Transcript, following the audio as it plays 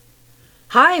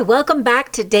Hi, welcome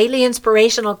back to Daily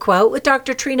Inspirational Quote with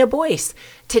Dr. Trina Boyce.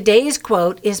 Today's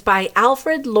quote is by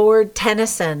Alfred Lord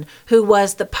Tennyson, who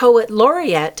was the poet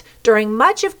laureate during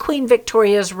much of Queen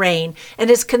Victoria's reign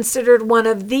and is considered one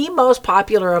of the most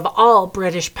popular of all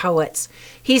British poets.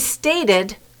 He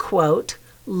stated, quote,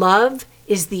 "Love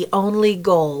is the only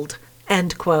gold,"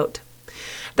 end quote.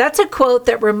 That's a quote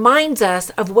that reminds us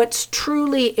of what's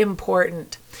truly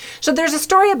important. So there's a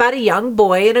story about a young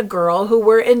boy and a girl who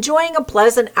were enjoying a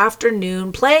pleasant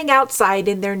afternoon playing outside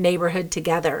in their neighborhood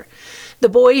together. The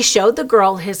boy showed the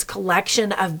girl his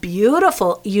collection of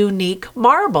beautiful, unique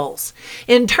marbles.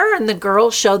 In turn, the girl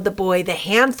showed the boy the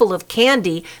handful of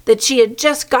candy that she had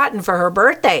just gotten for her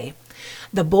birthday.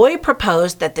 The boy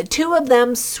proposed that the two of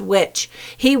them switch.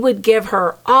 He would give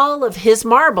her all of his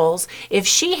marbles if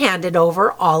she handed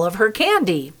over all of her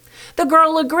candy. The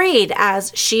girl agreed,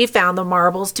 as she found the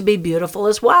marbles to be beautiful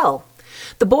as well.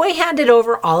 The boy handed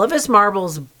over all of his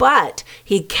marbles, but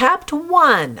he kept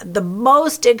one, the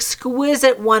most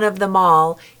exquisite one of them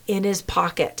all, in his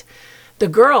pocket. The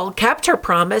girl kept her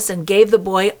promise and gave the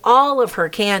boy all of her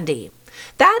candy.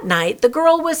 That night, the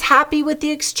girl was happy with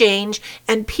the exchange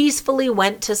and peacefully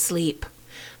went to sleep.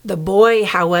 The boy,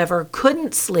 however,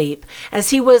 couldn't sleep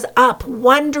as he was up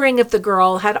wondering if the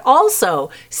girl had also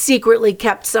secretly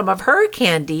kept some of her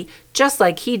candy, just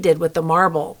like he did with the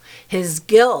marble. His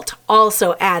guilt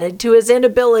also added to his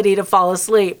inability to fall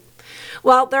asleep.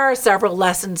 Well, there are several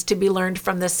lessons to be learned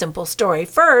from this simple story.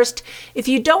 First, if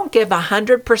you don't give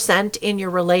 100% in your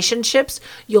relationships,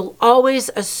 you'll always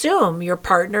assume your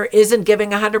partner isn't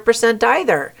giving 100%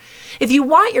 either. If you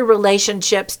want your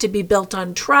relationships to be built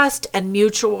on trust and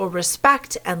mutual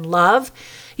respect and love,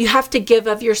 you have to give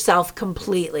of yourself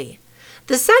completely.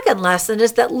 The second lesson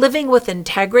is that living with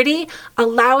integrity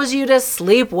allows you to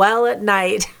sleep well at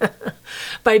night.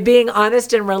 By being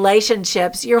honest in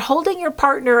relationships, you're holding your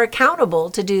partner accountable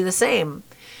to do the same.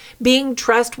 Being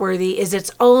trustworthy is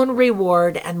its own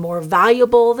reward and more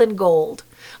valuable than gold.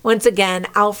 Once again,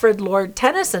 Alfred Lord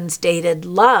Tennyson stated,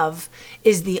 "Love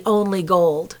is the only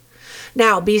gold."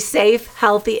 Now, be safe,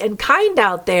 healthy, and kind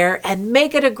out there, and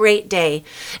make it a great day.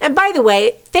 And by the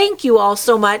way, thank you all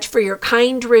so much for your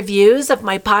kind reviews of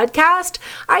my podcast.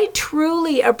 I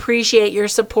truly appreciate your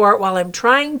support while I'm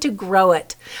trying to grow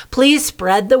it. Please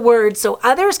spread the word so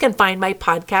others can find my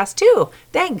podcast too.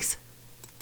 Thanks.